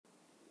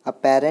A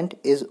parent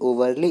is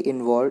overly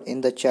involved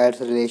in the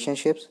child's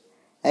relationships,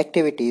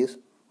 activities,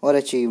 or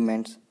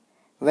achievements.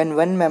 When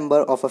one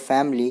member of a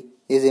family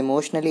is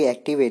emotionally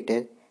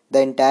activated,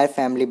 the entire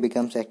family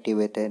becomes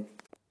activated.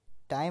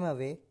 Time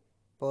away,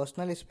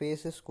 personal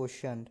space is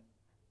questioned,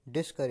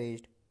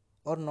 discouraged,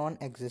 or non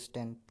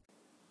existent.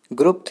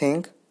 Group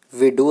think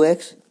we do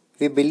X,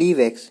 we believe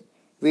X,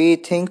 we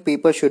think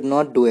people should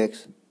not do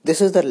X.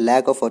 This is the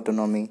lack of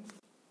autonomy.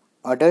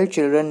 Adult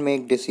children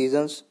make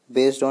decisions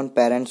based on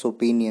parents'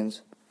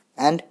 opinions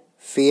and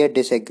fear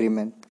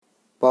disagreement.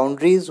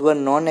 Boundaries were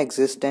non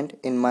existent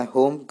in my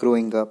home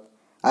growing up.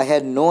 I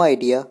had no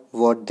idea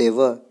what they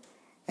were.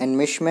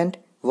 Enmeshment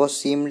was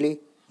seemingly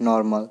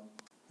normal.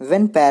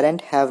 When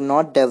parents have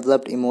not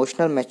developed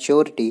emotional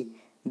maturity,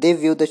 they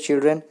view the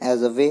children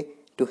as a way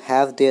to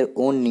have their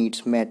own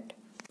needs met.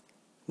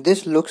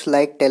 This looks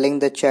like telling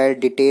the child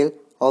detail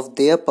of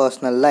their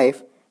personal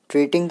life,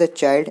 treating the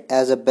child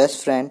as a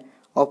best friend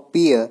or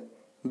peer,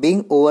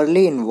 being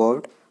overly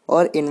involved,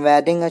 or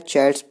invading a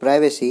child's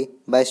privacy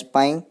by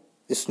spying,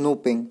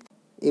 snooping.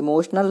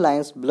 Emotional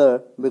lines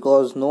blur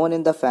because no one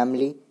in the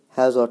family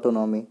has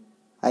autonomy.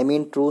 I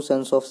mean true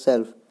sense of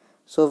self.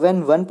 So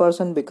when one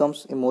person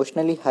becomes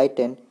emotionally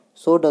heightened,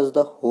 so does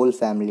the whole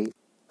family.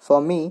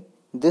 For me,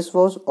 this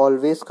was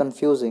always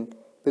confusing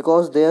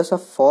because there's a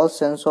false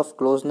sense of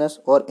closeness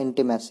or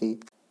intimacy.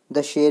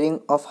 The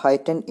sharing of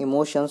heightened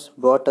emotions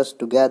brought us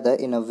together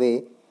in a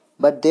way,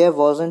 but there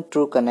wasn't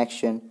true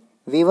connection.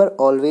 We were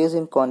always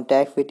in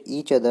contact with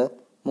each other,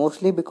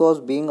 mostly because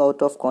being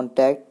out of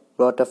contact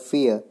brought a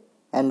fear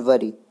and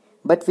worry,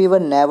 but we were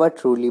never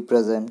truly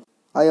present.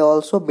 I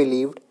also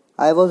believed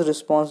I was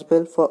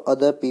responsible for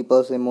other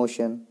people's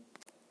emotion.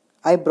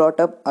 I brought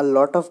up a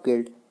lot of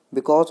guilt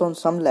because, on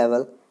some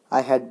level,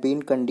 I had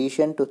been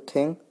conditioned to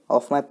think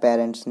of my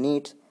parents'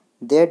 needs,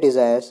 their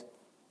desires,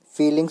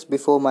 feelings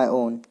before my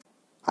own.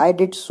 I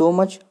did so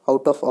much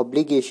out of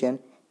obligation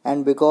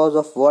and because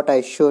of what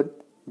I should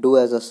do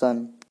as a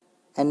son.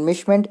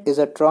 Enmeshment is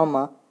a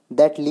trauma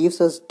that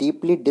leaves us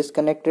deeply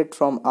disconnected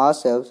from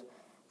ourselves.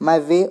 My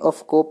way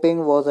of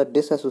coping was a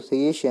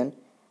disassociation.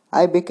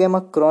 I became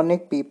a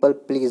chronic people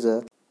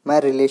pleaser. My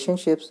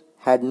relationships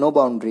had no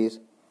boundaries.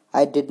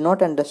 I did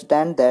not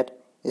understand that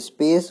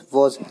space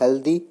was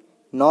healthy,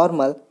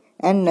 normal,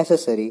 and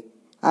necessary.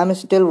 I am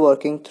still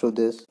working through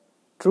this.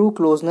 True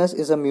closeness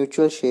is a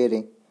mutual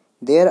sharing.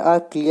 There are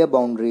clear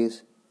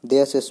boundaries.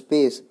 There's a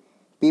space.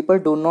 People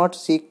do not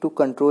seek to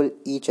control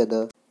each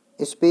other.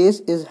 Space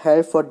is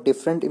held for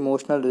different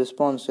emotional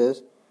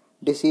responses.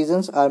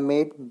 Decisions are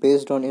made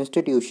based on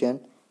institution,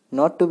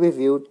 not to be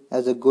viewed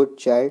as a good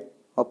child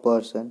or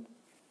person.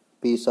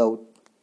 Peace out.